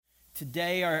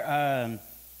Today,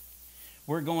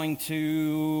 we're going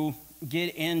to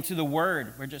get into the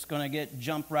Word. We're just going to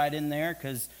jump right in there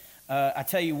because I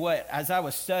tell you what, as I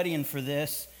was studying for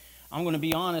this, I'm going to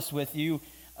be honest with you.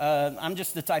 I'm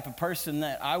just the type of person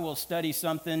that I will study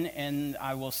something and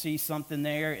I will see something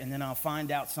there, and then I'll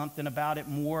find out something about it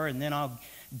more, and then I'll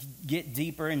get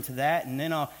deeper into that, and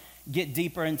then I'll get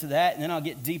deeper into that, and then I'll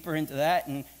get deeper into that,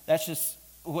 and that's just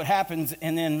what happens.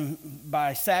 And then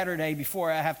by Saturday, before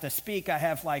I have to speak, I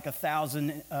have like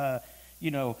 1,000,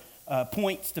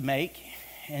 points to make,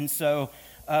 and so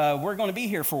we're going to be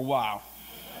here for a while.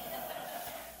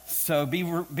 So be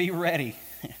ready.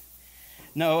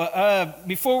 No,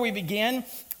 before we begin,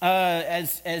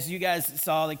 as you guys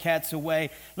saw, the cat's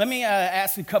away. Let me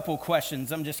ask a couple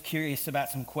questions. I'm just curious about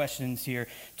some questions here.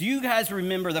 Do you guys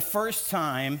remember the first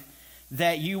time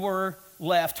that you were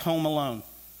left home alone?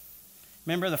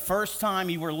 Remember the first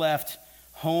time you were left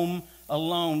home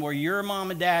alone, where your mom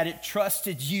and dad had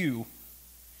trusted you,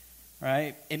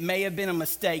 right? It may have been a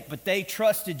mistake, but they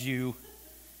trusted you,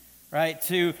 right,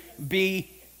 to be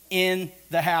in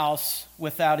the house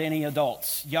without any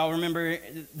adults. Y'all remember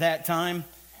that time?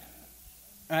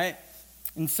 Right?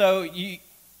 And so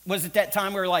was it that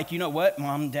time where like, you know what,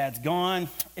 mom and dad's gone,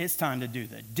 it's time to do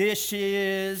the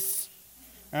dishes,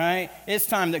 right? It's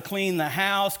time to clean the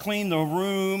house, clean the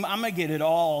room. I'm going to get it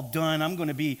all done. I'm going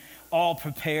to be all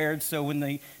prepared so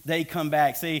when they come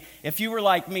back. See, if you were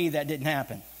like me, that didn't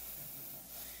happen.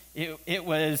 It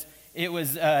was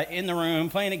in the room,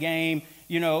 playing a game,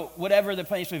 whatever the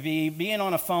place would be, being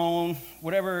on a phone,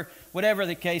 whatever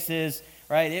the case is,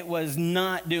 right? It was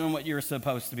not doing what you were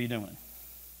supposed to be doing,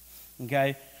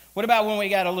 okay? What about when we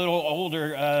got a little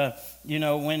older,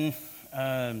 when,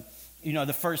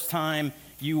 the first time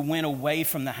you went away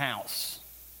from the house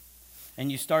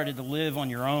and you started to live on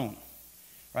your own,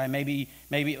 right? Maybe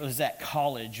it was at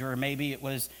college, or maybe it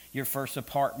was your first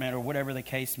apartment, or whatever the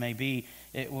case may be.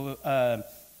 Did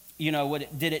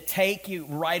it take you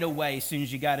right away as soon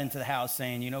as you got into the house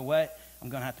saying, you know what, I'm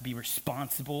going to have to be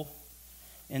responsible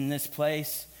in this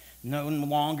place. No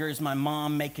longer is my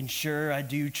mom making sure I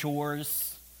do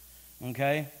chores,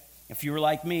 okay? If you were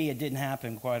like me, it didn't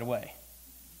happen quite away.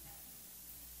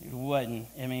 It wasn't.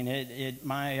 I mean,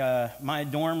 my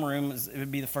dorm room, it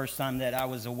would be the first time that I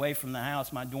was away from the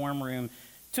house. My dorm room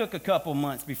took a couple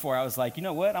months before I was like, you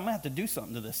know what, I'm going to have to do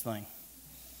something to this thing.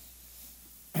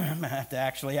 I'm going to have to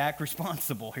actually act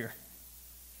responsible here.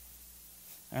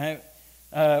 All right.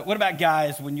 What about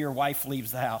guys when your wife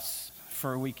leaves the house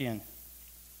for a weekend?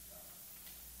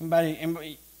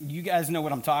 Anybody, you guys know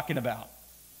what I'm talking about.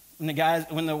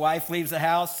 When the wife leaves the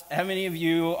house, how many of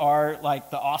you are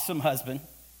like the awesome husband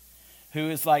who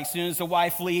is like, as soon as the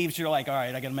wife leaves, you're like, all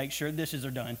right, I got to make sure dishes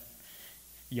are done.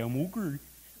 Yeah, I'm okay.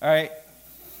 All right.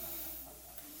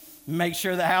 Make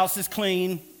sure the house is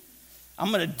clean. I'm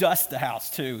going to dust the house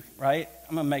too, right?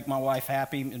 I'm going to make my wife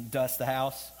happy and dust the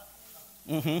house.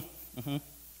 Yeah,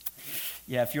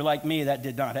 if you're like me, that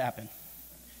did not happen.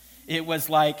 It was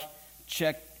like,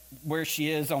 check where she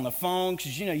is on the phone,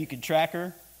 because, you can track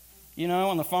her.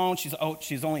 On the phone,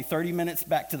 she's only 30 minutes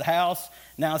back to the house.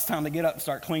 Now it's time to get up and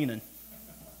start cleaning.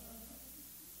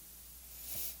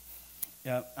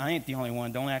 Yeah, I ain't the only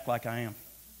one. Don't act like I am.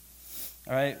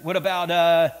 All right, what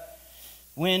about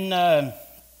when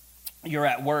you're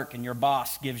at work and your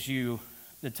boss gives you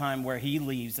the time where he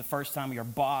leaves, the first time your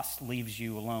boss leaves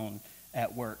you alone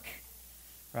at work,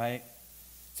 right?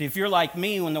 See, if you're like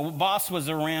me, when the boss was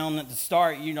around at the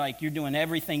start, you're doing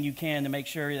everything you can to make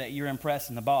sure that you're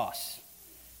impressing the boss,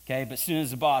 okay? But as soon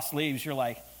as the boss leaves, you're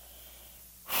like,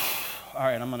 all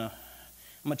right, I'm gonna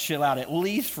chill out at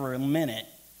least for a minute.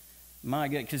 My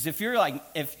good, because if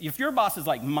your boss is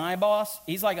like my boss,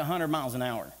 he's like 100 miles an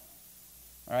hour,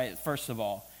 all right? First of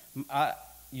all,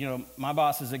 my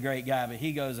boss is a great guy, but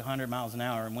he goes 100 miles an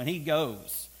hour, and when he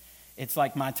goes, it's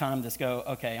like my time to go,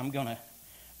 okay, I'm gonna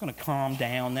calm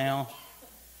down now,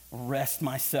 rest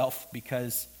myself,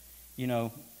 because,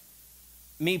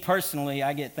 me personally,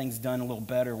 I get things done a little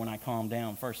better when I calm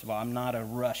down. First of all, I'm not a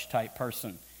rush type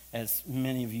person, as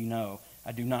many of you know.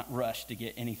 I do not rush to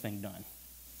get anything done,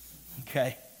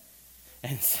 okay?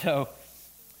 And so,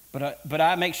 but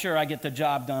I make sure I get the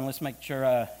job done. Let's make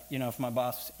sure, if my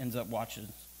boss ends up watching,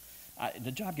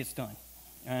 the job gets done,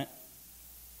 all right?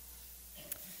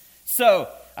 So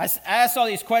I asked all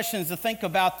these questions to think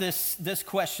about this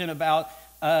question about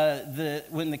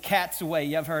when the cat's away.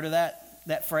 You ever heard of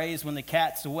that phrase? When the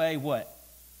cat's away, what?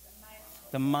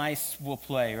 The mice will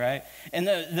play, right? And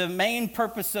the main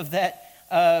purpose of that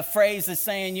phrase is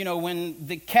saying, when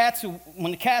the cat's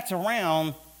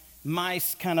around,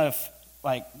 mice kind of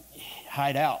like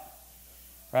hide out,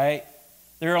 right?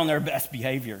 They're on their best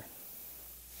behavior.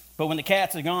 But when the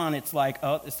cats are gone, it's like,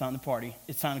 oh, it's time to party.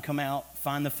 It's time to come out,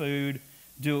 find the food,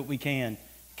 do what we can.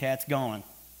 Cat's gone.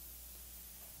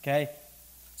 Okay?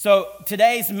 So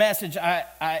today's message,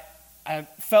 I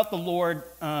felt the Lord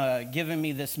giving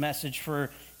me this message for,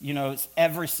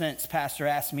 ever since Pastor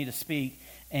asked me to speak.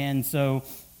 And so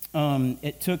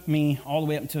it took me all the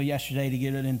way up until yesterday to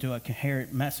get it into a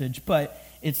coherent message, but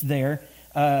it's there.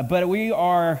 But we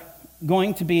are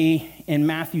going to be in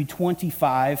Matthew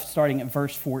 25, starting at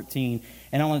verse 14.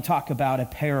 And I want to talk about a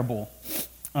parable,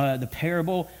 the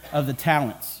parable of the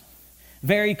talents.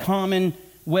 Very common,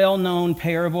 well-known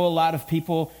parable. A lot of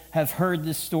people have heard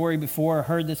this story before,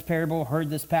 heard this parable, heard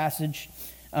this passage,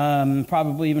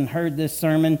 probably even heard this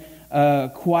sermon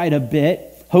quite a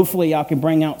bit. Hopefully y'all can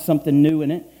bring out something new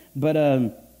in it.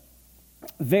 But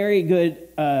very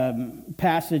good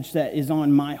passage that is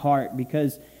on my heart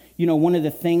because, one of the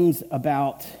things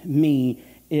about me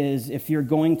is if you're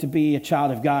going to be a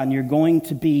child of God and you're going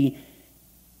to be,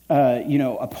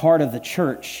 a part of the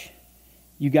church,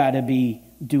 you got to be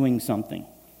doing something.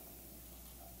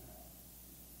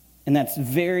 And that's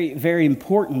very, very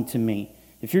important to me.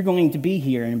 If you're going to be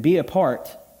here and be a part,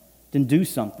 then do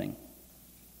something.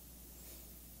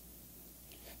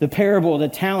 The parable of the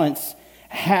talents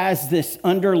has this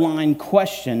underlying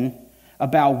question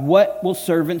about what will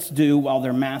servants do while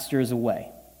their master is away.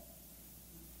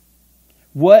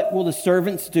 What will the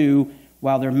servants do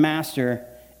while their master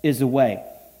is away?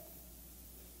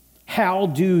 How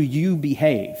do you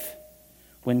behave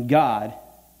when God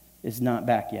is not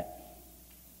back yet?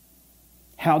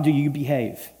 How do you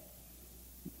behave?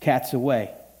 Cat's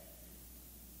away.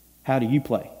 How do you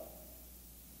play?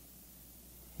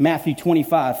 Matthew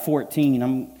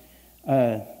 25:14.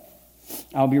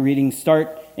 I'll be reading.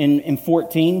 Start in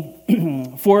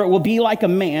 14. For it will be like a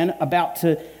man about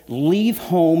to leave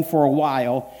home for a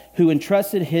while, who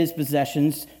entrusted his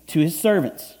possessions to his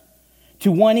servants.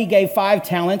 To one he gave 5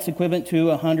 talents, equivalent to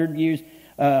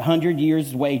 100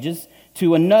 years' wages.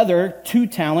 To another 2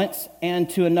 talents, and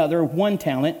to another 1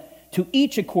 talent, to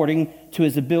each according to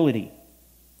his ability.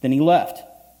 Then he left.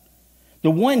 The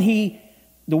one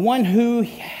who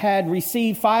had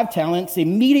received 5 talents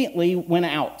immediately went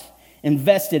out,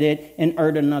 invested it, and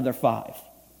earned another 5.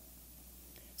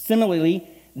 Similarly,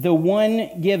 the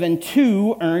one given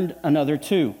 2 earned another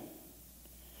 2.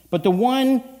 But the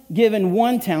one given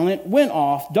 1 talent went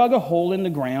off, dug a hole in the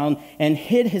ground, and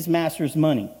hid his master's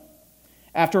money.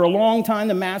 After a long time,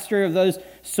 the master of those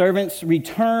servants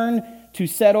returned to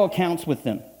settle accounts with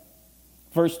them.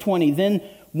 Verse 20, then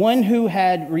one who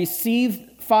had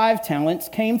received 5 talents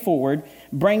came forward,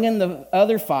 bringing the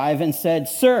other 5, and said,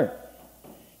 Sir,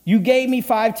 you gave me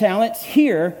 5 talents.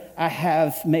 Here I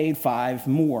have made 5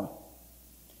 more.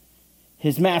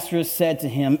 His master said to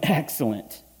him,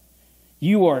 Excellent.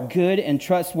 You are a good and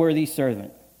trustworthy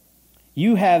servant.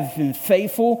 You have been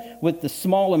faithful with the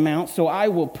small amount, so I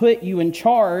will put you in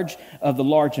charge of the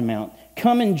large amount.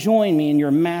 Come and join me in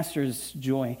your master's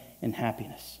joy and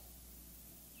happiness.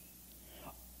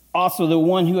 Also, the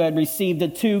one who had received the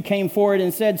 2 came forward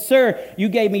and said, Sir, you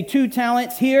gave me 2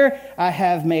 talents. Here I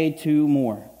have made 2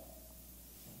 more.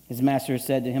 His master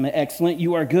said to him, Excellent,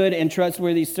 you are good and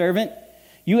trustworthy servant.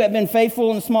 You have been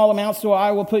faithful in a small amount, so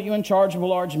I will put you in charge of a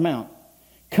large amount.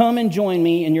 Come and join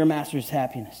me in your master's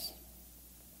happiness.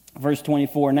 Verse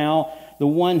 24, now the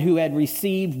one who had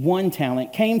received 1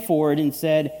 talent came forward and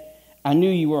said, I knew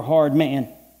you were a hard man.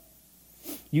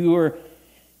 You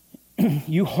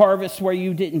harvest where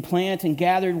you didn't plant and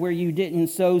gathered where you didn't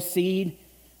sow seed.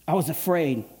 I was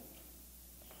afraid.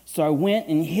 So I went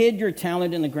and hid your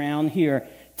talent in the ground. Here,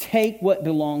 take what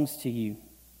belongs to you.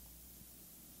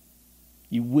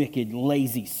 You wicked,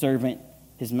 lazy servant,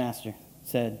 his master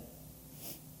said.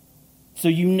 So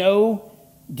you know,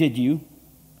 did you,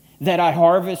 that I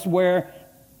harvest where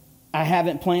I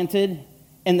haven't planted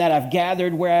and that I've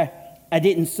gathered where I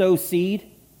didn't sow seed?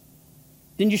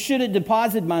 Then you should have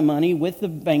deposited my money with the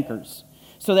bankers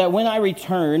so that when I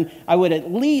return, I would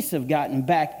at least have gotten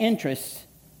back interest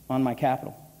on my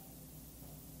capital.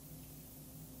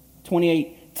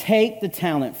 28, take the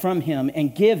talent from him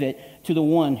and give it to the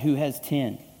one who has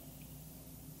 10.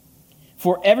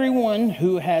 For everyone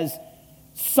who has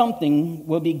something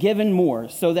will be given more,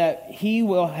 so that he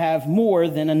will have more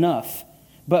than enough.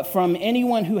 But from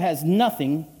anyone who has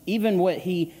nothing, even what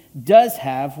he does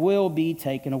have will be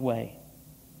taken away.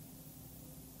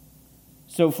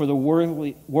 So for the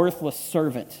worthless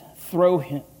servant, throw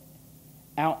him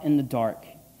out in the dark,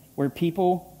 where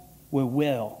people will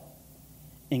wail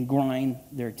and grind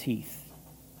their teeth.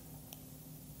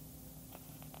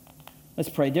 Let's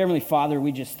pray. Dear Heavenly Father,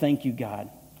 we just thank you, God.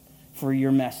 for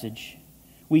your message.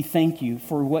 We thank you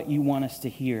for what you want us to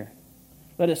hear.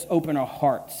 Let us open our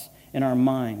hearts and our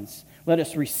minds. Let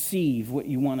us receive what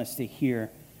you want us to hear.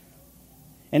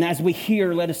 And as we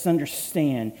hear, let us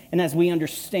understand. And as we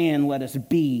understand, let us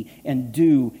be and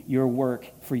do your work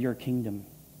for your kingdom.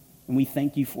 And we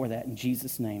thank you for that in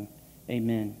Jesus' name.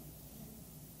 Amen.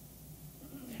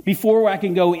 Before I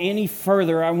can go any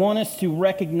further, I want us to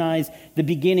recognize the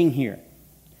beginning here.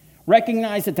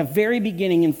 Recognize at the very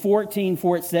beginning in 14,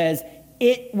 for it says,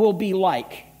 it will be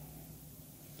like.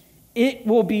 It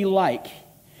will be like.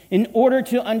 In order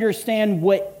to understand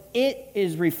what it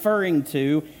is referring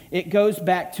to, it goes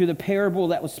back to the parable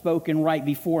that was spoken right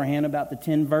beforehand about the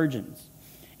 10 virgins.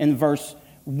 In verse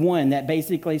 1, that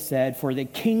basically said, for the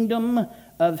kingdom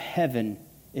of heaven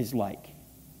is like.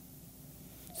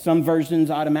 Some versions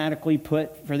automatically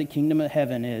put for the kingdom of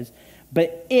heaven is,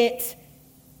 but it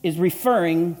is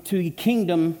referring to the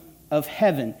kingdom of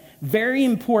heaven. Very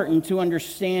important to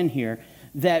understand here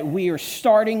that we are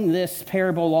starting this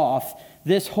parable off,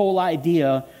 this whole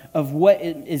idea of what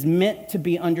is meant to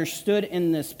be understood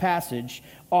in this passage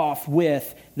off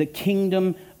with the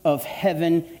kingdom of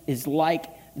heaven is like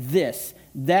this.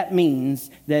 That means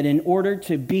that in order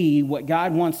to be what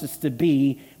God wants us to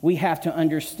be, we have to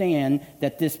understand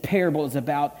that this parable is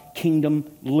about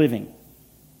kingdom living.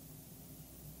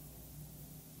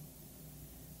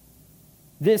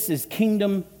 This is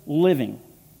kingdom living.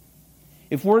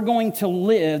 If we're going to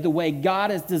live the way God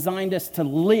has designed us to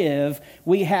live,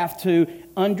 we have to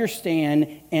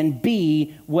understand and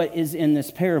be what is in this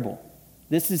parable.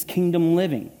 This is kingdom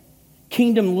living.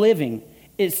 Kingdom living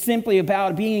is simply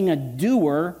about being a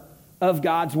doer of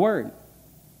God's word.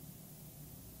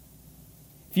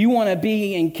 If you want to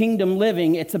be in kingdom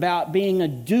living, it's about being a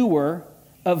doer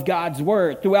of God's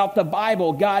word. Throughout the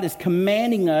Bible, God is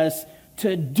commanding us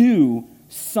to do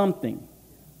something.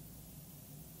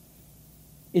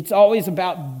 It's always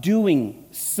about doing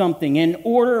something. In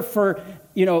order for,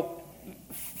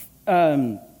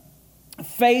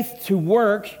 faith to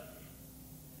work,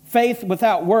 faith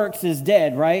without works is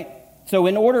dead, right? So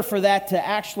in order for that to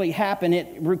actually happen, it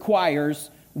requires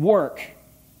work.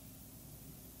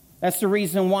 That's the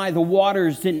reason why the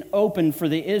waters didn't open for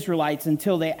the Israelites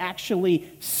until they actually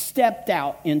stepped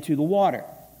out into the water.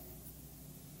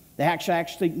 They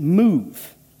actually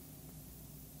move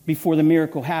before the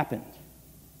miracle happened.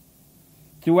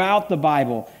 Throughout the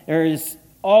Bible, there is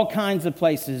all kinds of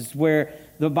places where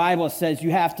the Bible says you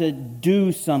have to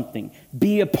do something,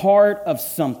 be a part of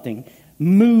something,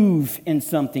 move in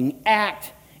something,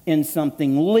 act in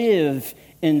something, live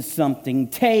in something,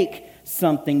 take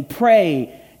something,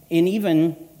 pray, and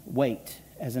even wait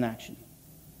as an action.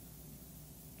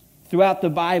 Throughout the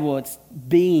Bible, it's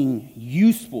being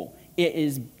useful. It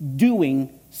is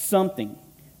doing something.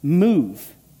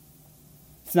 Move.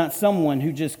 It's not someone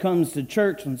who just comes to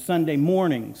church on Sunday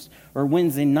mornings or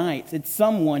Wednesday nights. It's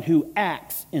someone who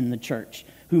acts in the church,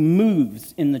 who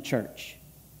moves in the church,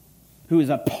 who is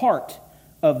a part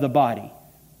of the body.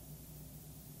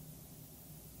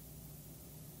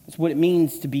 That's what it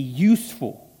means to be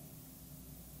useful.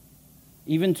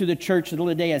 Even to the church of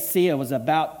Laodicea was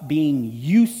about being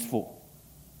useful.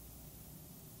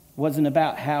 It wasn't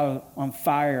about how on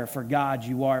fire for God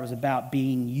you are. It was about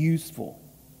being useful.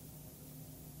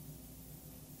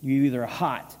 You're either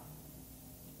hot,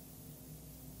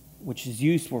 which is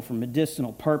useful for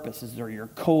medicinal purposes, or you're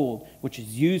cold, which is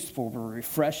useful for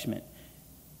refreshment.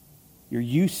 You're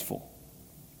useful.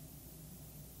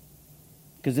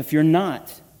 Because if you're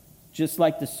not, just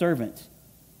like the servant,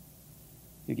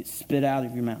 you get spit out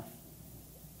of your mouth,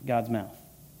 God's mouth.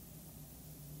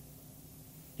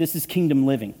 This is kingdom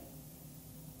living.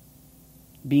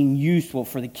 Being useful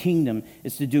for the kingdom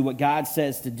is to do what God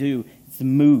says to do. It's to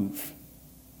move.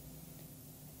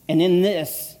 And in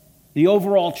this, the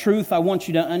overall truth I want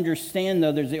you to understand,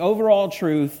 though, there's the overall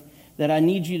truth that I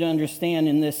need you to understand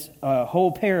in this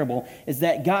whole parable, is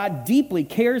that God deeply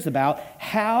cares about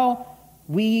how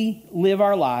we live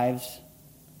our lives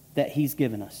that He's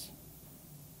given us.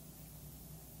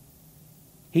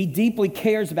 He deeply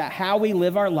cares about how we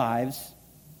live our lives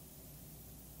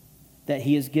that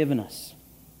He has given us.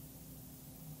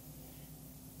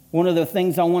 One of the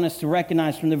things I want us to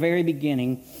recognize from the very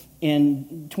beginning,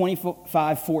 in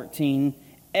 25:14,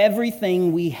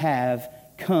 everything we have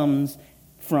comes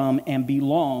from and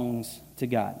belongs to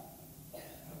God.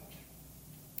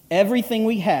 Everything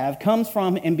we have comes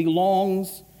from and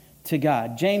belongs to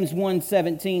God. James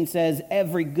 1:17 says,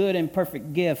 every good and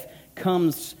perfect gift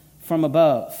comes from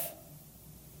above.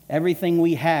 Everything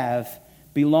we have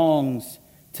belongs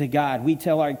to God. We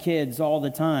tell our kids all the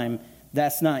time,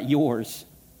 that's not yours.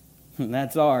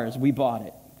 That's ours. We bought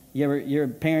it. Your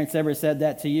parents ever said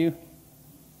that to you?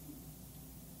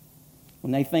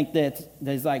 When they think that,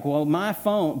 it's like, well, my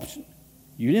phone,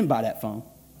 you didn't buy that phone.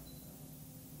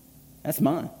 That's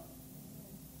mine.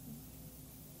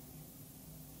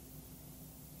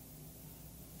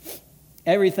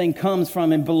 Everything comes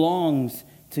from and belongs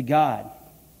to God.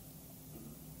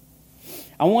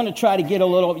 I want to try to get a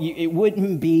little, it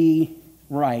wouldn't be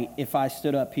right if I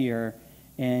stood up here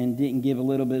and didn't give a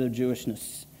little bit of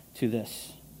Jewishness to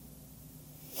this.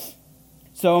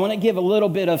 So I want to give a little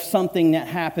bit of something that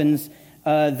happens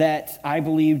that I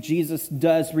believe Jesus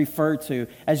does refer to.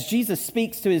 As Jesus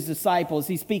speaks to his disciples,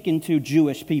 he's speaking to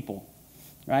Jewish people,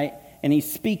 right? And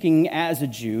he's speaking as a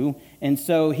Jew. And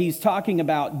so he's talking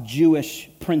about Jewish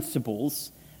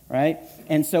principles, right?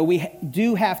 And so we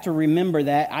do have to remember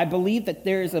that. I believe that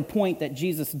there is a point that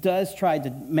Jesus does try to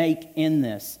make in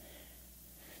this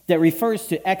that refers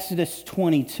to Exodus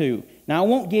 22. Now, I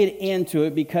won't get into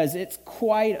it because it's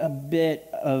quite a bit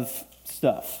of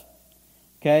stuff,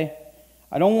 okay?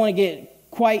 I don't want to get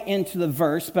quite into the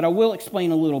verse, but I will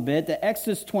explain a little bit that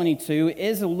Exodus 22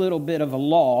 is a little bit of a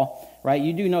law, right?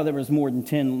 You do know there was more than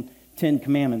 10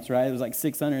 commandments, right? It was like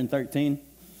 613,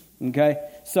 okay?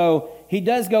 So he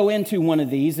does go into one of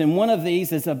these, and one of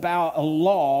these is about a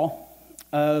law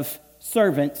of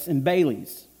servants and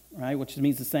baileys, right? Which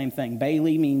means the same thing.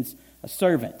 Bailey means a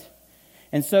servant.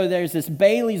 And so there's this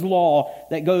Bailey's law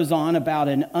that goes on about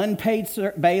an unpaid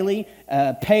Bailey,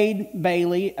 a paid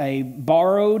Bailey, a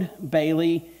borrowed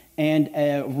Bailey, and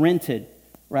a rented,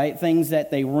 right? Things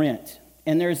that they rent.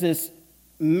 And there's this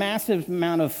massive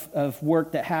amount of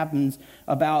work that happens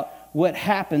about what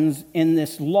happens in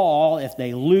this law if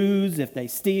they lose, if they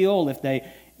steal, if they,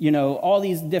 all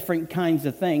these different kinds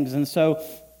of things. And so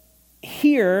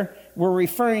here we're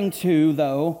referring to,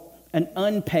 though, an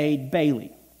unpaid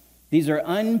Bailey. These are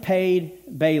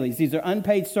unpaid Baileys. These are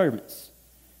unpaid servants,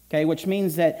 okay, which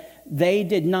means that they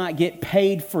did not get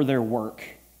paid for their work,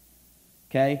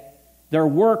 okay? Their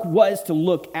work was to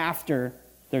look after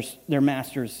their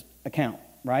master's account,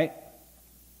 right?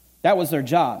 That was their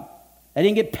job. They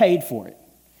didn't get paid for it.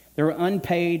 They were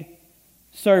unpaid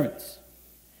servants,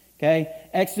 okay?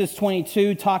 Exodus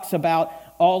 22 talks about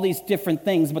all these different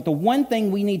things, but the one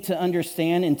thing we need to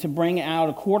understand and to bring out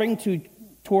according to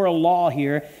Torah law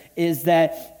here is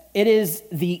that it is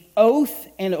the oath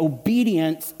and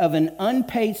obedience of an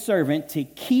unpaid servant to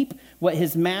keep what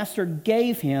his master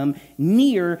gave him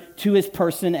near to his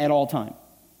person at all time.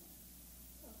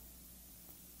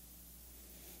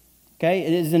 Okay,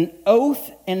 it is an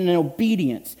oath and an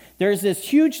obedience. There's this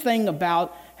huge thing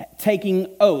about taking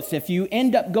oaths. If you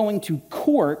end up going to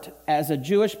court as a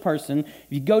Jewish person, if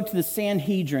you go to the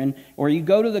Sanhedrin or you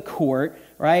go to the court,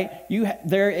 right,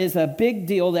 there is a big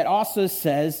deal that also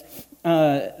says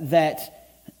that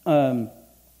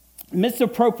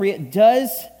misappropriate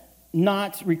does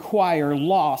not require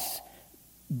loss,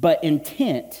 but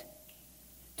intent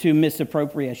to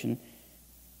misappropriation.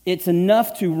 It's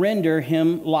enough to render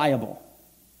him liable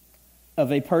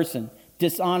of a person.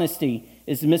 Dishonesty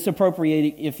is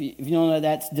misappropriating. If you don't know,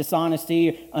 that's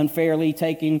dishonesty, unfairly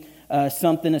taking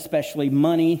something, especially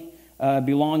money,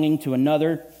 belonging to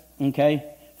another, okay,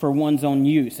 for one's own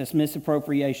use. That's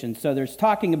misappropriation. So there's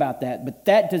talking about that, but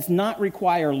that does not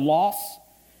require loss,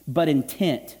 but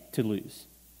intent to lose.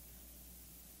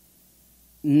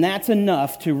 And that's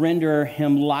enough to render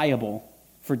him liable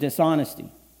for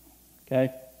dishonesty,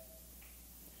 okay?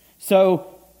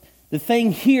 So the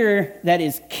thing here that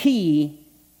is key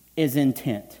is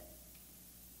intent.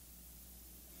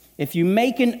 If you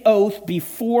make an oath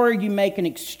before you make an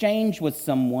exchange with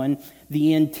someone,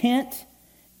 the intent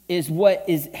is what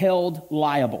is held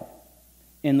liable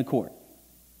in the court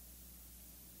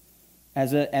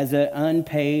as an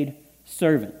unpaid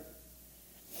servant.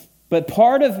 But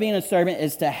part of being a servant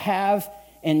is to have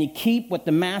and to keep what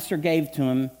the master gave to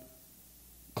him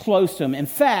close to him. In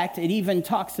fact, it even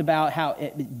talks about how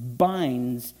it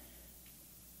binds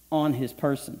on his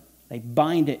person. They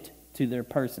bind it to their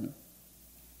person.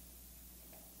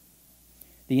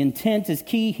 The intent is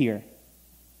key here.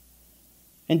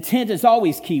 Intent is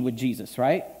always key with Jesus,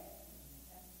 right?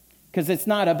 Because it's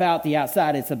not about the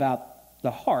outside, it's about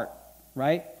the heart,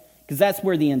 right? Because that's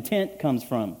where the intent comes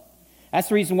from. That's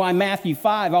the reason why Matthew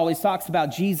 5 always talks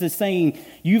about Jesus saying,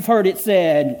 "You've heard it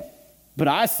said, but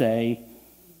I say,"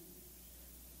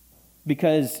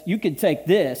 because you could take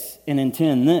this and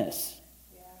intend this.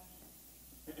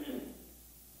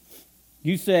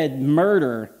 You said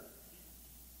murder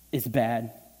is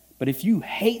bad, but if you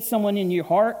hate someone in your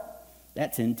heart,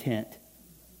 that's intent.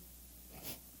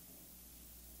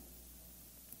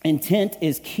 Intent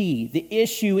is key. The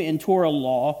issue in Torah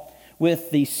law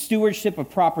with the stewardship of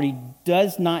property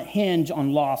does not hinge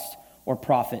on loss or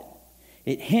profit.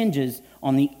 It hinges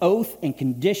on the oath and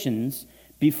conditions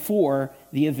before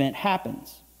the event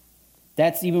happens.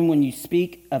 That's even when you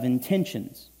speak of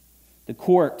intentions. The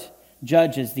court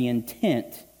judges the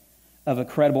intent of a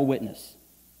credible witness.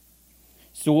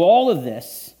 So all of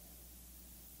this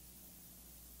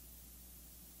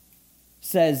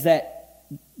says that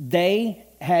they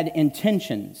had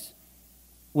intentions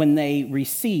when they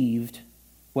received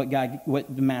what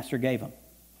the master gave them.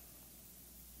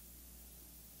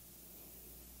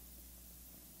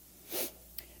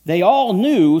 They all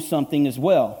knew something as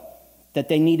well, that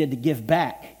they needed to give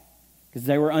back because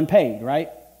they were unpaid, right?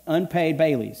 Unpaid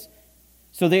Baileys.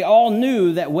 So they all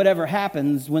knew that whatever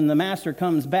happens when the master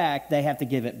comes back, they have to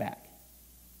give it back.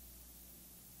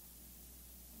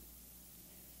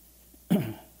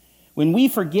 When we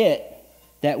forget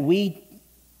that we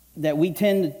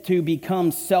tend to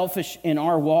become selfish in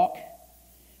our walk,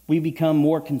 we become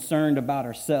more concerned about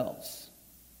ourselves.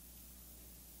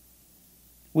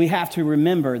 We have to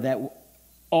remember that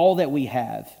all that we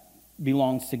have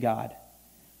belongs to God,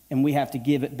 and we have to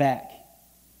give it back.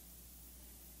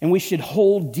 And we should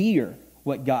hold dear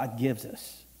what God gives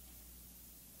us.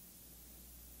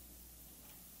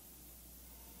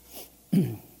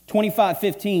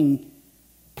 25:15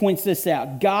 points this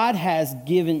out. God has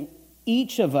given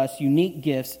each of us unique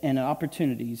gifts and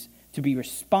opportunities to be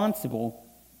responsible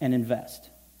and invest.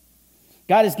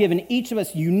 God has given each of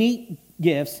us unique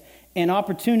gifts and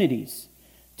opportunities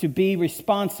to be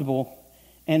responsible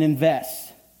and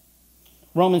invest.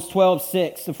 Romans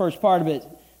 12:6, the first part of it,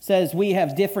 says we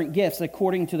have different gifts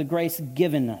according to the grace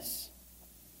given us.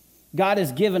 God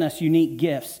has given us unique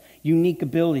gifts, unique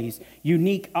abilities,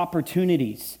 unique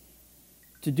opportunities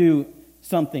to do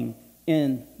something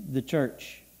in the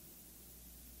church.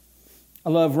 I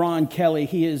love Ron Kelly.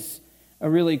 He is a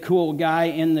really cool guy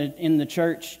in the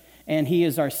church, and he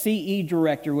is our CE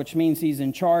director, which means he's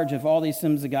in charge of all the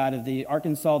Assemblies of God of the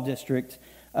Arkansas District,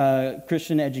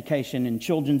 Christian education and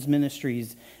children's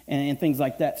ministries and things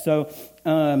like that. So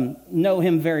know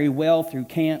him very well through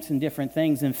camps and different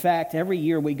things. In fact, every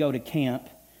year we go to camp,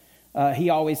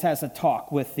 he always has a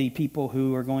talk with the people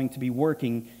who are going to be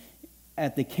working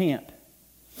at the camp.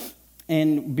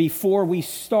 And before we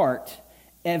start,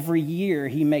 every year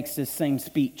he makes this same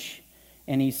speech.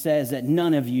 And he says that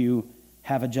none of you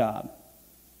have a job.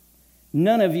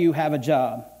 None of you have a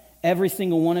job. Every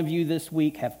single one of you this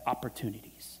week have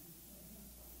opportunities.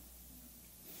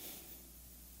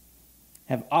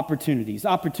 Have opportunities.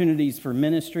 Opportunities for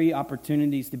ministry,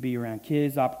 opportunities to be around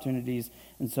kids, opportunities,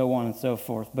 and so on and so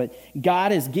forth. But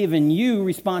God has given you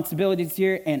responsibilities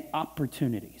here and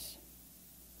opportunities.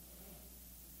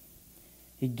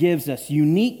 He gives us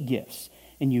unique gifts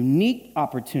and unique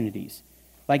opportunities.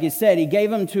 Like it said, he gave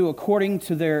them to according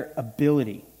to their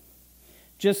ability.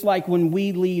 Just like when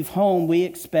we leave home, we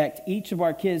expect each of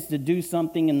our kids to do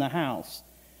something in the house,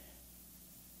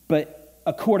 but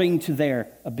according to their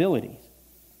abilities.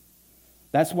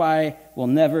 That's why we'll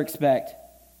never expect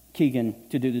Keegan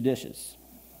to do the dishes.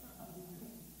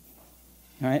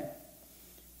 All right?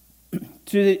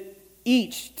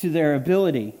 Each to their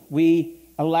ability, we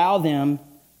allow them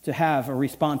to have a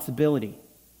responsibility,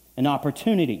 an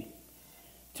opportunity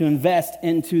to invest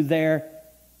into their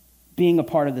being a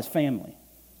part of this family.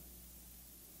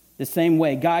 The same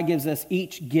way, God gives us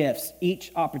each gifts,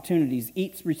 each opportunities,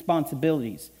 each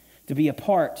responsibilities to be a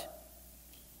part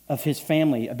of his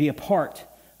family, be a part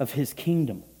of his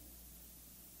kingdom.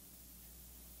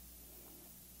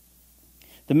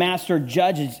 The master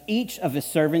judges each of his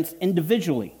servants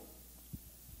individually.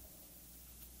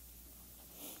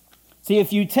 See,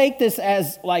 if you take this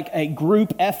as like a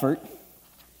group effort,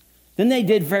 then they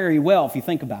did very well if you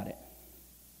think about it.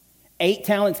 8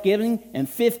 talents given and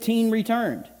 15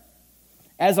 returned.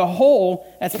 As a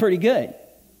whole, that's pretty good.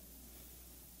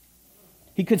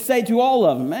 He could say to all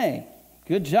of them, hey,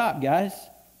 good job, guys.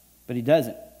 But he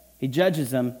doesn't. He judges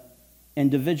them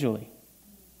individually.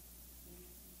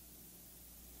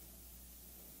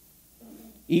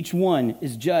 Each one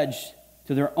is judged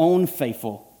to their own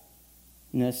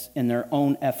faithfulness and their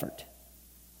own effort.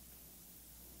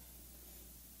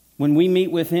 When we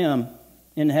meet with him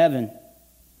in heaven,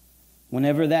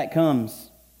 whenever that comes,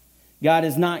 God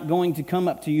is not going to come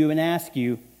up to you and ask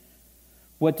you,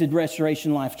 what did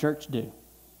Restoration Life Church do?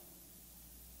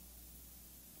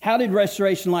 How did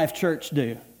Restoration Life Church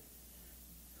do?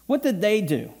 What did they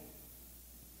do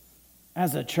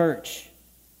as a church?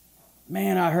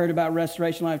 Man, I heard about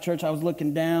Restoration Life Church. I was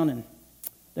looking down and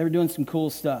they were doing some cool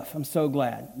stuff. I'm so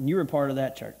glad. And you were part of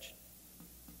that church.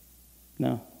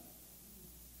 No.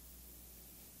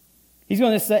 He's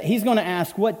going to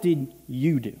ask, what did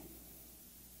you do?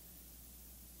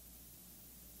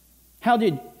 How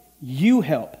did you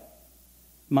help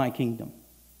my kingdom?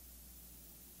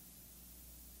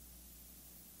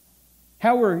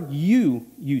 How were you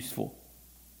useful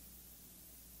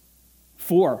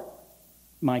for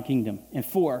my kingdom and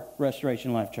for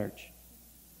Restoration Life Church?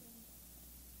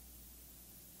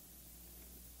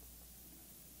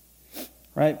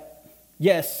 Right?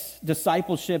 Yes,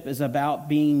 discipleship is about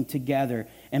being together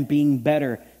and being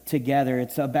better together.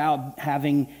 It's about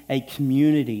having a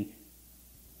community.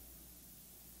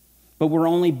 But we're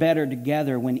only better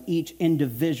together when each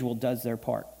individual does their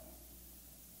part.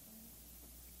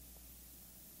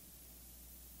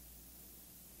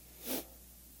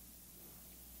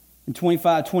 In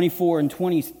 25, 24, and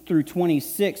 20 through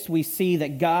 26, we see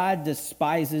that God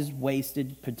despises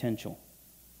wasted potential.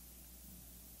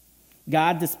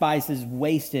 God despises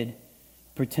wasted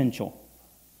potential.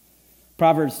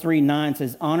 Proverbs 3:9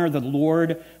 says, honor the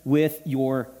Lord with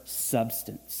your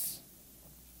substance.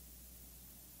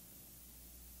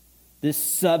 This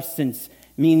substance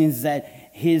means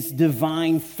that his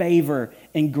divine favor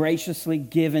and graciously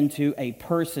given to a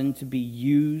person to be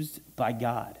used by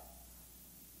God.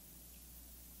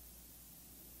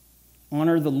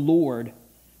 Honor the Lord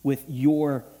with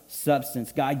your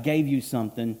substance. God gave you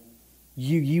something.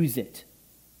 You use it.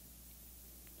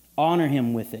 Honor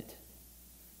him with it.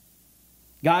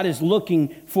 God is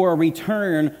looking for a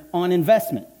return on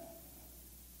investment.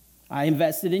 I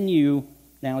invested in you.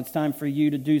 Now it's time for you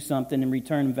to do something and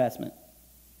return investment.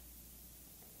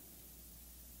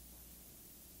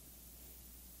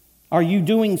 Are you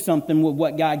doing something with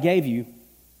what God gave you?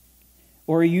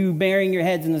 Or are you burying your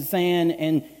heads in the sand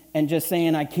and just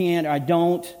saying, I can't, or I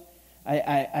don't,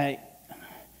 I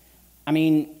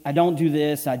mean, I don't do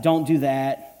this, I don't do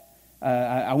that.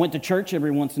 I went to church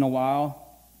every once in a while.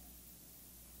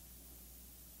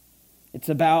 It's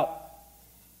about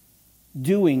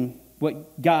doing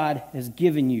what God has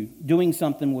given you, doing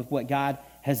something with what God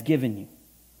has given you.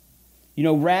 You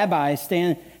know, rabbis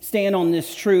stand on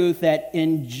this truth that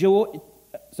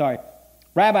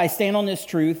rabbis stand on this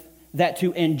truth that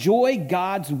to enjoy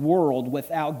God's world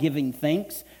without giving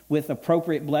thanks with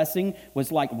appropriate blessing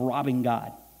was like robbing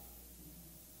God.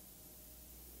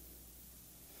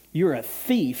 You're a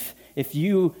thief if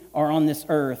you are on this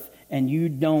earth and you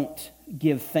don't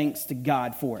give thanks to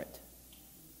God for it.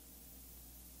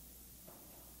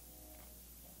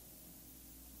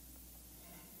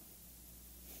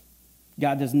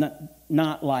 God does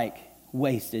not like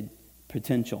wasted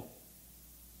potential.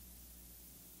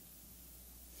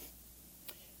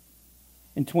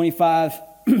 In 25,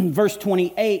 verse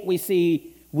 28, we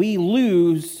see we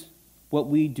lose what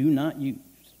we do not use.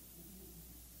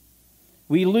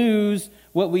 We lose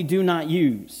what we do not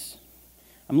use.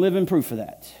 I'm living proof of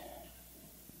that,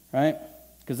 right?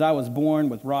 Because I was born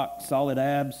with rock solid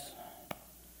abs,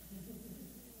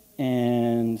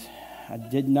 and I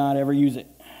did not ever use it.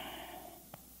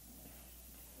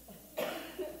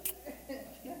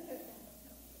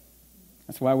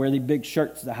 That's why I wear these big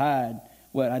shirts to hide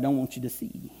what I don't want you to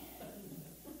see.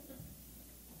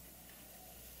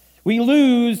 We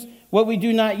lose what we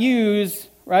do not use,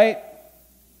 right?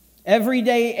 Every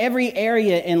day, every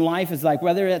area in life is like,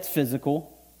 whether that's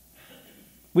physical,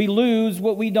 we lose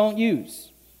what we don't use.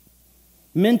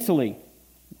 Mentally,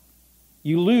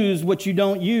 you lose what you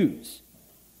don't use.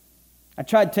 I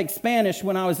tried to take Spanish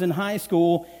when I was in high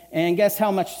school, and guess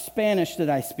how much Spanish did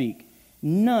I speak?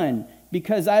 None,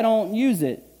 because I don't use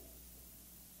it.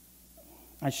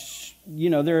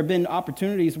 There have been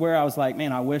opportunities where I was like,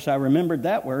 man, I wish I remembered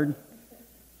that word.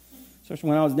 Especially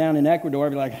when I was down in Ecuador, I'd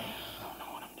be like, I don't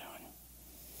know what I'm doing.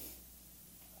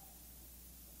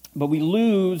 But we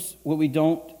lose what we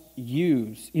don't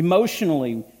use.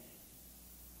 Emotionally,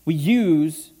 we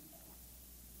use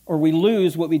or we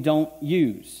lose what we don't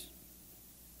use.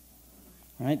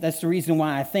 Right? That's the reason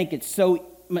why I think it's so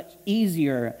much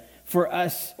easier for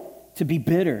us to be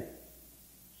bitter.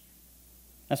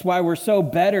 That's why we're so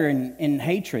better in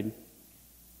hatred.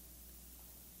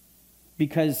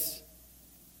 Because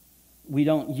we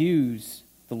don't use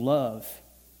the love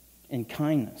and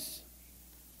kindness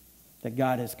that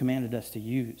God has commanded us to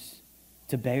use,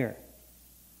 to bear.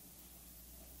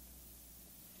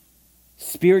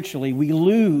 Spiritually, we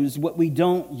lose what we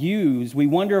don't use. We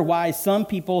wonder why some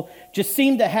people just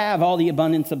seem to have all the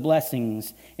abundance of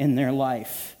blessings in their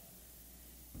life.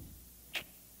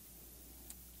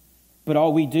 But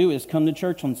all we do is come to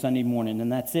church on Sunday morning,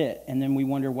 and that's it. And then we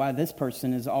wonder why this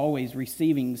person is always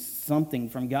receiving something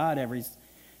from God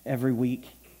every week.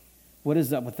 What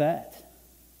is up with that?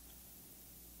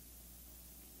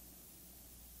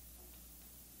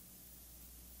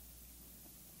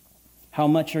 How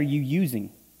much are you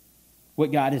using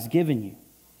what God has given you?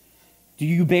 Do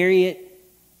you bury it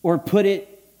or put it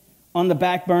on the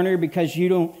back burner because you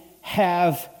don't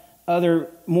have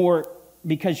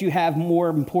because you have more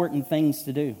important things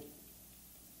to do?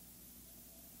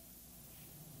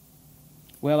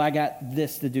 Well, I got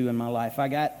this to do in my life. I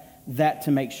got that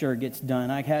to make sure it gets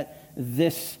done. I got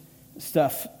this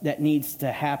stuff that needs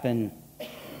to happen.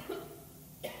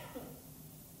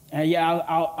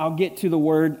 I'll get to the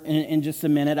word in just a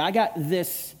minute. I got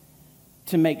this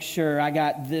to make sure. I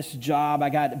got this job I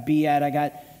got to be at. I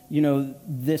got,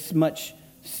 this much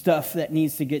stuff that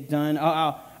needs to get done.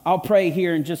 I'll pray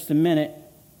here in just a minute.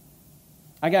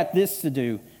 I got this to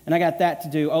do, and I got that to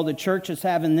do. Oh, the church is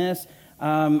having this.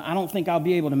 I don't think I'll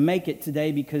be able to make it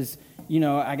today because,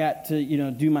 I got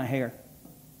to, do my hair.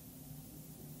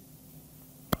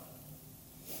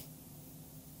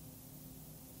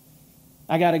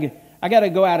 I gotta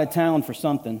go out of town for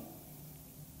something.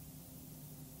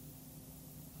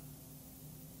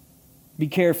 Be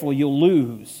careful, you'll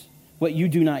lose what you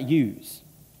do not use.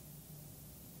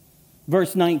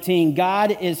 Verse 19,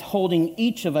 God is holding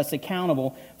each of us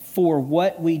accountable for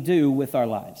what we do with our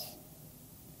lives.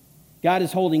 God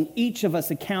is holding each of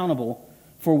us accountable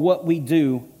for what we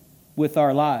do with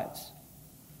our lives.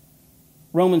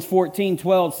 Romans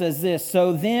 14:12 says this,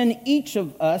 so then each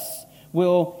of us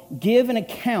will give an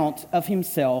account of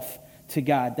himself to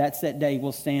God. That's that day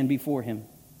we'll stand before him.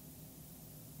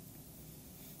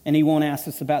 And he won't ask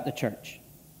us about the church.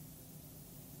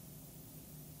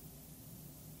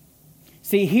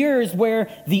 See, here's where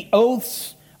the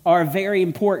oaths are very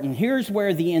important. Here's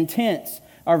where the intents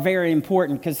are very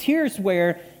important. Because here's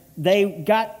where they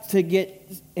got to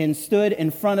get and stood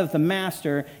in front of the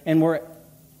master and were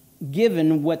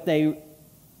given what they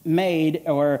made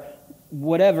or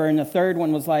whatever, and the third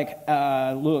one was like,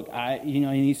 look,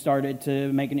 and he started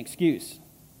to make an excuse.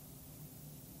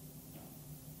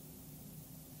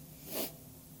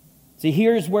 See,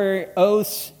 here's where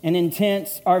oaths and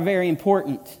intents are very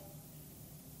important.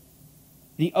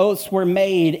 The oaths were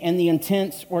made and the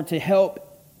intents were to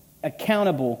help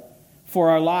accountable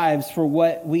for our lives for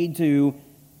what we do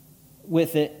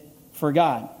with it for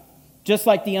God. Just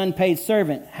like the unpaid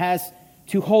servant has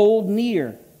to hold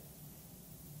near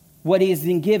what he has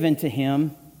been given to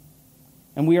him.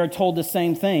 And we are told the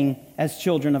same thing as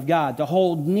children of God, to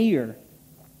hold near,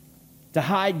 to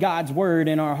hide God's word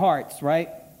in our hearts, right?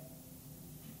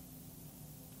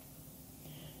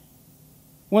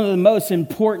 One of the most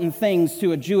important things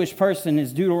to a Jewish person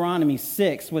is Deuteronomy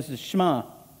 6, was the Shema,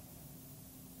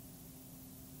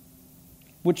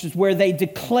 which is where they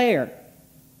declare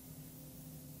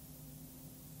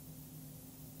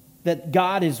that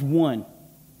God is one.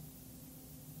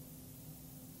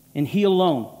 And he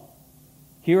alone.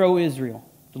 Hear, O Israel,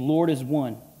 the Lord is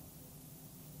one.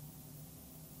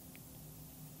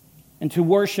 And to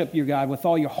worship your God with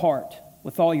all your heart,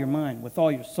 with all your mind, with all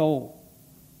your soul.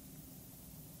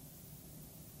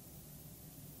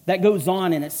 That goes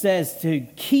on and it says to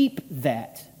keep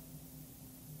that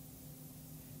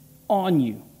on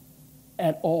you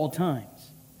at all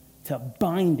times. To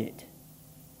bind it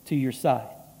to your side.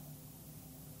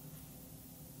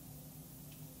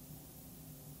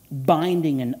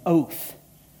 Binding an oath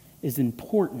is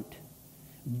important.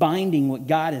 Binding what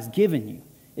God has given you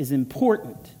is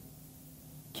important.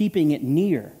 Keeping it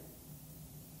near.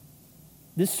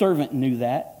 This servant knew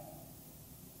that,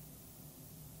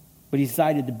 but he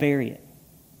decided to bury it.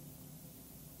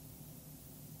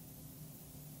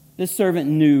 This servant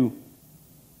knew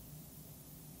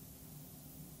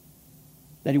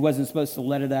that he wasn't supposed to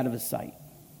let it out of his sight.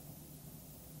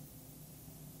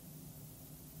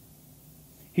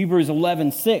 Hebrews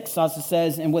 11:6 also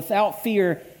says, and without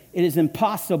fear it is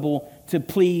impossible to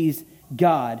please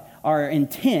God. Our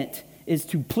intent is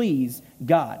to please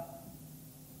God.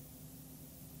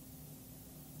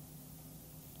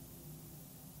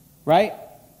 Right?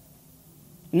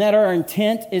 And that our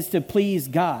intent is to please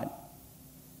God.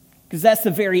 Because that's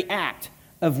the very act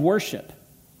of worship,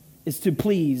 is to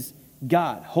please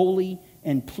God, holy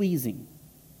and pleasing.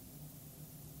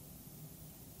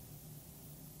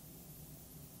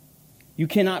 You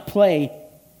cannot please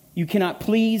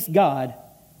God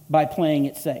by playing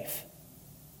it safe.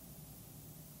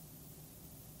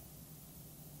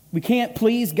 We can't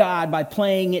please God by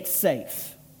playing it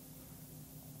safe.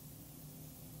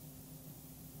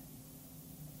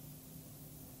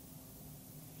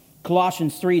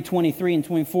 Colossians 3:23 and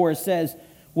 24 says,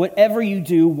 whatever you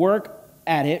do, work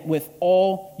at it with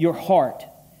all your heart,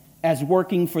 as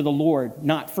working for the Lord,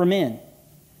 not for men,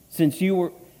 since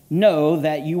you know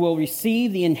that you will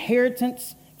receive the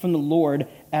inheritance from the Lord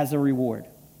as a reward.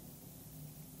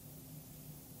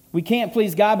 We can't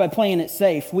please God by playing it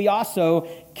safe. We also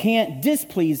can't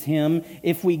displease him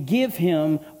if we give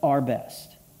him our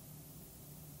best.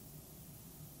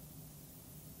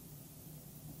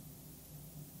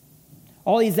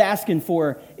 All he's asking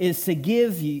for is to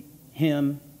give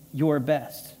him your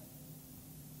best.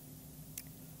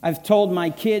 I've told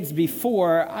my kids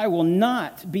before, I will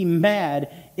not be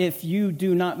mad if you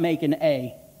do not make an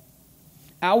A.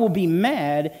 I will be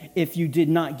mad if you did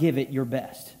not give it your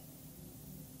best.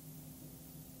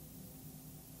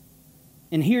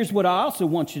 And here's what I also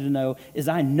want you to know is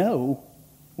I know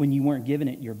when you weren't giving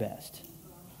it your best.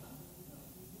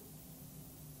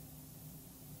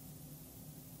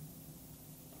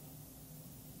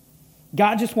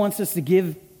 God just wants us to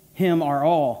give him our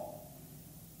all.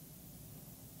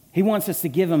 He wants us to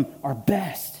give him our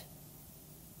best.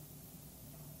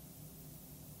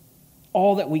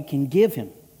 All that we can give him.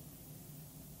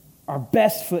 Our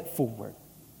best foot forward.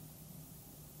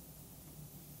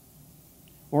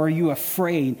 Or are you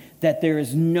afraid that there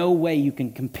is no way you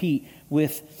can compete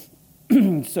with,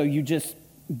 so you just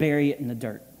bury it in the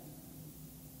dirt?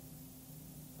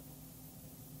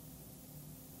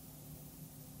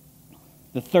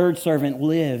 The third servant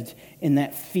lived in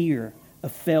that fear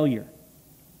of failure.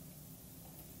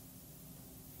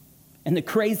 And the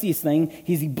craziest thing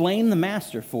is he blamed the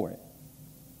master for it.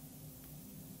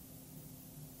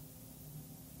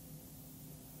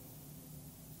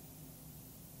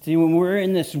 See, when we're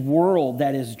in this world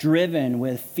that is driven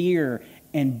with fear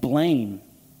and blame,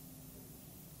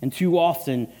 and too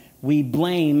often we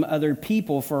blame other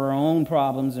people for our own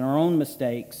problems and our own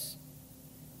mistakes,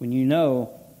 when you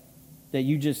know that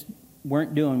you just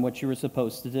weren't doing what you were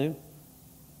supposed to do.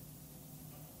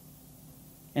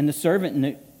 And the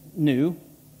servant knew.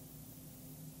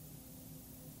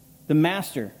 The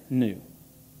master knew.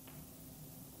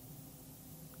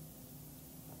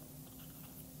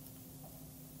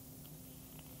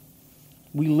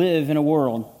 We live in a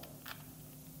world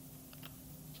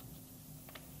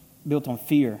built on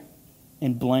fear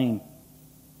and blame.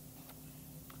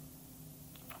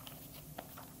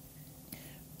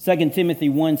 2 Timothy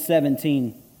 1:7.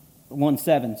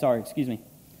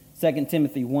 2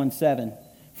 Timothy 1:7.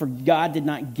 For God did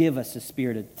not give us a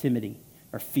spirit of timidity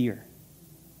or fear,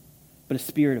 but a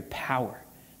spirit of power,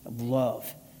 of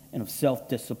love, and of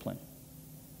self-discipline.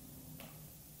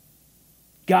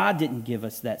 God didn't give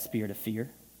us that spirit of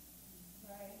fear.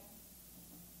 Right.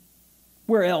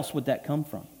 Where else would that come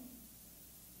from?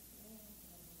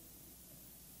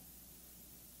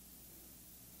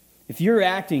 If you're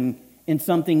acting in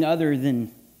something other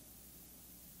than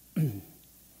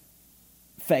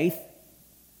faith,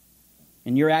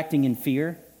 and you're acting in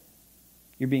fear,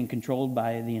 you're being controlled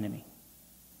by the enemy.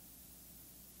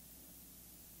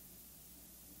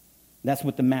 That's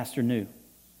what the master knew.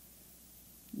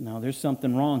 No, there's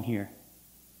something wrong here.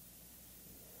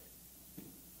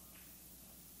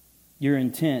 Your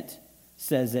intent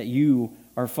says that you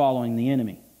are following the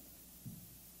enemy.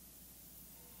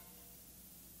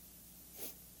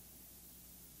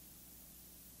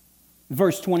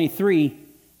 Verse 23,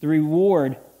 the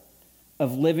reward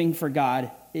of living for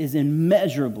God is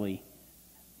immeasurably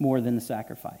more than the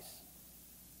sacrifice.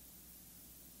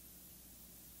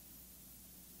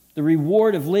 The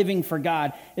reward of living for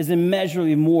God is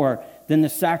immeasurably more than the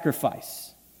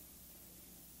sacrifice.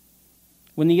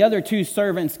 When the other two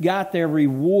servants got their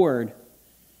reward,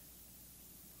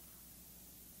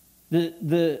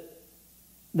 the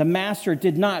master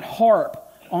did not harp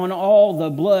on all the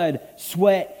blood,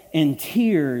 sweat, and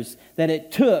tears that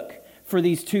it took for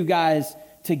these two guys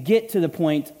to get to the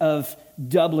point of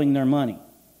doubling their money.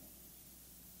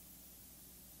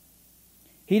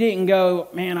 He didn't go,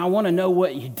 man, I want to know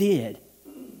what you did.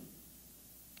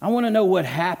 I want to know what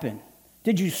happened.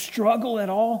 Did you struggle at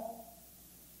all?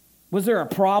 Was there a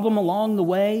problem along the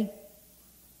way?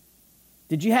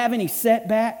 Did you have any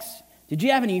setbacks? Did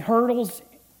you have any hurdles?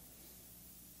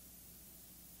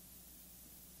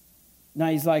 Now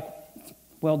he's like,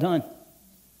 well done.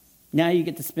 Now you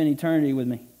get to spend eternity with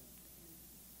me.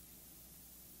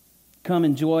 Come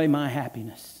enjoy my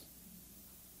happiness.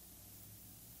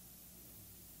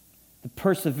 The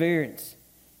perseverance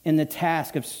in the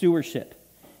task of stewardship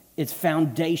is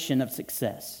foundation of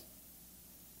success.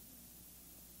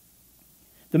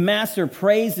 The master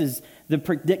praises the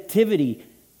productive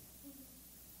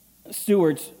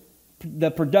stewards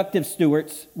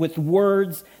with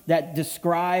words that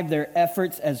describe their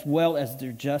efforts as well as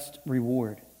their just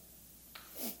reward.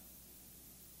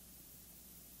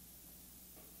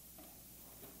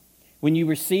 When you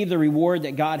receive the reward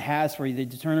that God has for you, the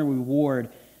eternal reward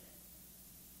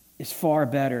is far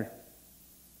better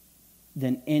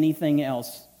than anything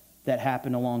else that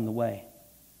happen along the way.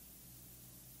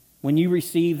 When you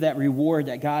receive that reward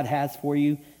that God has for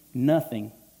you,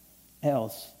 nothing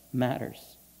else matters.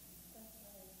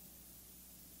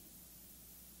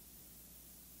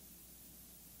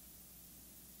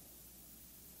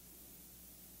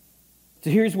 So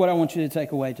here's what I want you to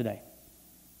take away today.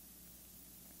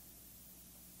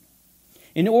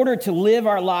 In order to live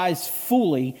our lives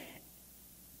fully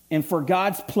and for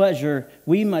God's pleasure,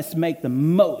 we must make the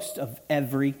most of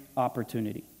every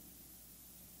opportunity.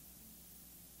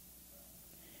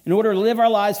 In order to live our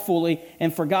lives fully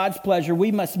and for God's pleasure,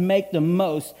 we must make the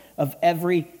most of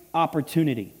every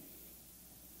opportunity.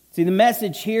 See, the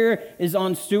message here is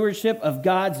on stewardship of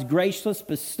God's gracious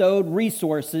bestowed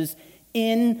resources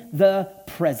in the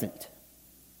present.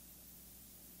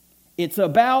 It's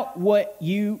about what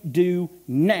you do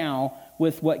now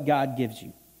with what God gives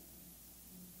you.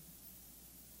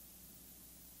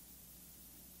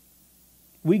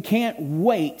 We can't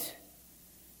wait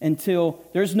until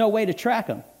there's no way to track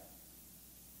them.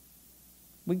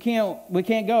 We can't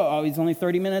go, oh, he's only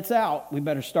 30 minutes out. We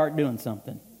better start doing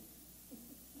something.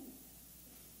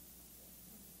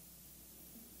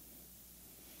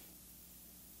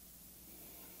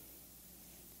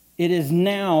 It is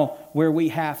now where we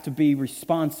have to be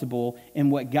responsible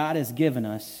in what God has given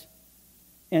us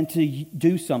and to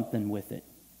do something with it.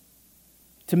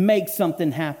 To make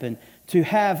something happen. To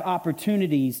have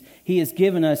opportunities He has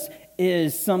given us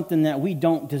is something that we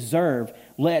don't deserve.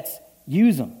 Let's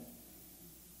use them.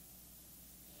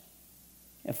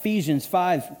 Ephesians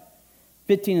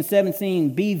 5:15 and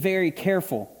 17, be very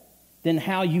careful then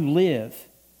how you live,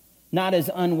 not as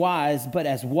unwise, but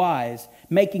as wise,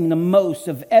 making the most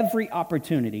of every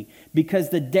opportunity, because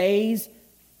the days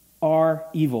are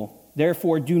evil.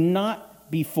 Therefore, do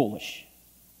not be foolish,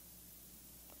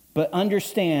 but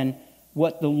understand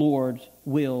what the Lord's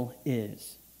will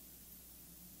is.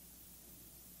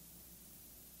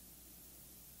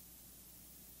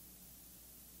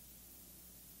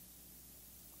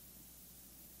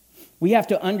 We have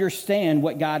to understand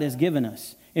what God has given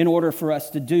us in order for us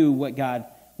to do what God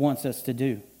wants us to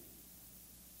do.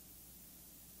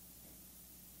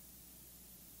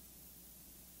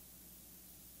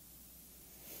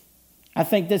 I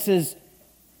think this is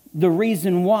the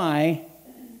reason why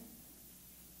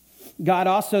God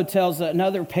also tells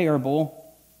another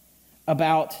parable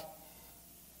about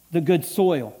the good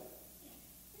soil.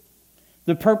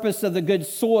 The purpose of the good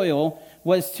soil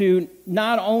was to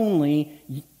not only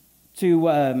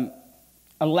to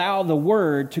allow the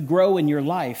word to grow in your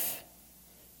life,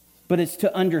 but it's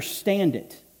to understand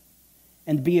it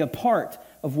and be a part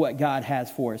of what God has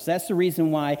for us. That's the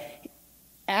reason why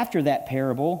after that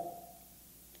parable,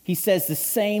 He says the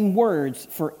same words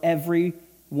for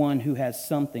everyone who has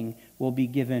something will be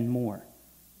given more.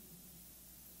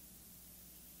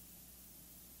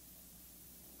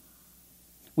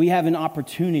 We have an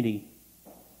opportunity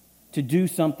to do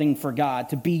something for God,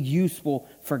 to be useful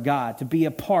for God, to be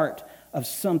a part of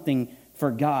something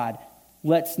for God.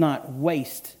 Let's not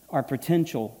waste our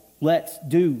potential. Let's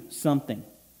do something.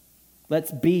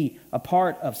 Let's be a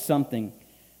part of something.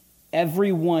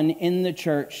 Everyone in the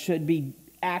church should be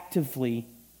actively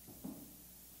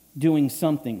doing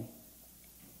something,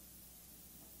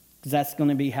 because that's going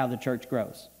to be how the church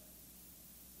grows.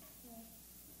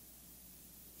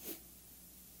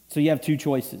 So you have two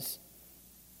choices.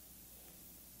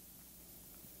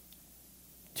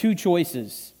 Two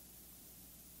choices.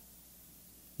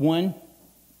 One,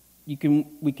 we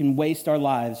can waste our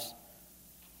lives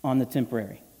on the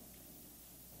temporary.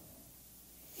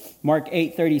 Mark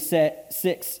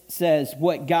 8:36 says,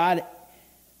 What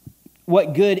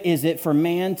good is it for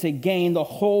man to gain the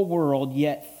whole world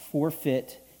yet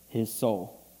forfeit his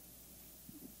soul?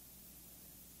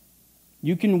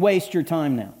 You can waste your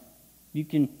time now. You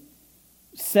can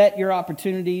set your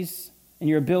opportunities and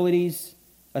your abilities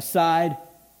aside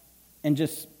and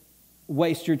just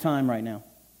waste your time right now.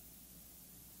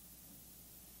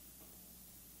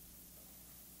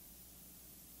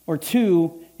 Or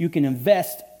two, you can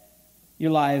invest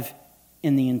your life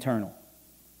in the eternal.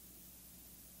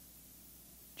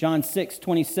 John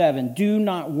 6:27, do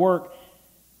not work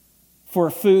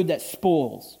for food that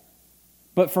spoils,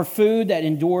 but for food that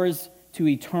endures to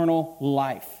eternal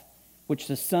life, which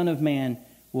the Son of Man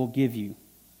will give you.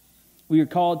 We are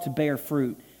called to bear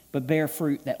fruit, but bear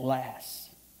fruit that lasts.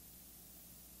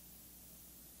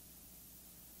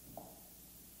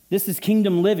 This is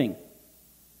kingdom living,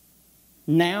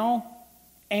 now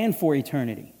and for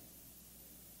eternity.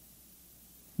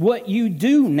 What you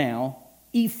do now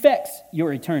affects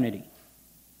your eternity.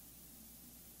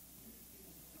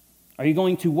 Are you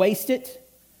going to waste it,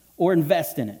 or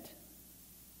invest in it?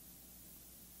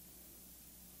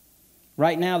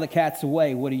 Right now, the cat's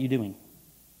away. What are you doing?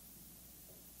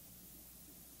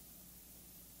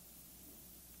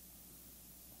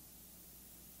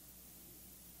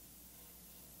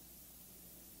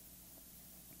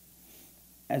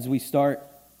 As we start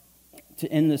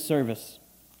to end this service,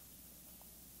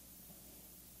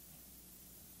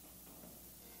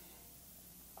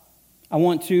 I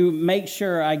want to make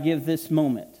sure I give this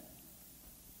moment.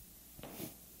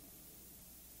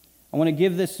 I want to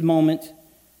give this moment.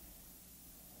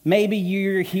 Maybe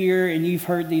you're here and you've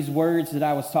heard these words that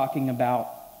I was talking about,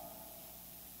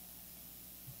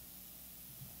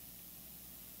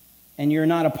 and you're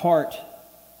not a part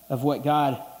of what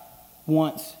God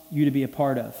wants you to be a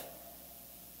part of.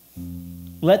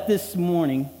 Let this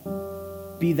morning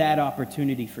be that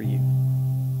opportunity for you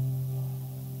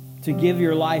to give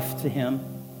your life to Him,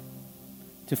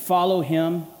 to follow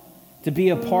Him, to be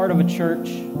a part of a church,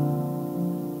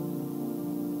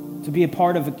 to be a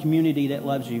part of a community that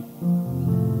loves you,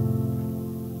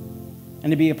 and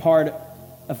to be a part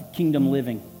of kingdom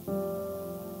living,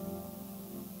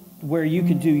 where you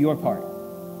can do your part.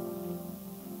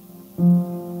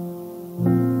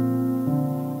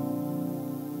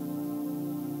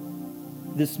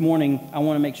 This morning, I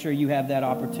want to make sure you have that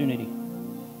opportunity.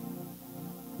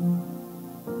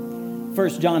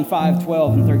 1 John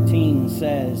 5:12 and 13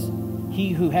 says, "He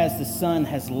who has the Son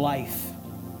has life.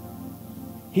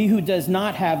 He who does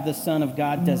not have the Son of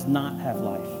God does not have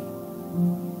life.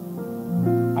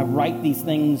 I write these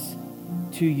things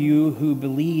to you who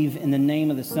believe in the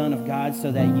name of the Son of God, so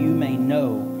that you may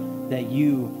know that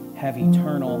you have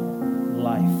eternal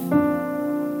life."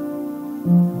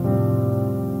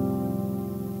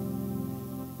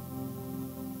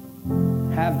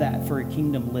 Have that for a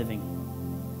kingdom living.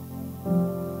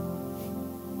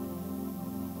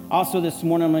 Also this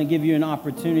morning, I'm going to give you an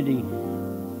opportunity.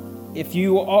 If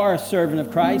you are a servant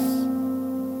of Christ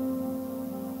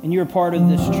and you're a part of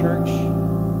this church,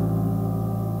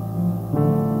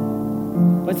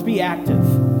 let's be active.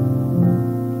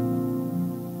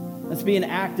 Let's be an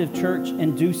active church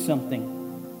and do something.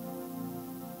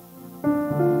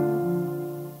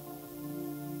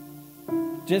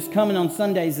 Just coming on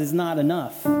Sundays is not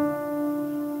enough.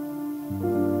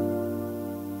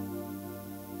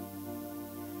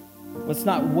 Let's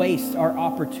not waste our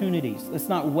opportunities. Let's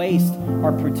not waste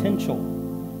our potential.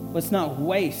 Let's not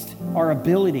waste our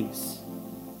abilities,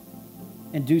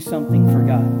 and do something for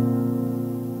God.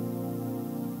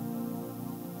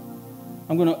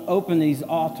 I'm going to open these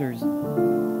altars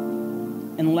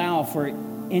and allow for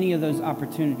any of those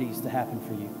opportunities to happen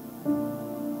for you.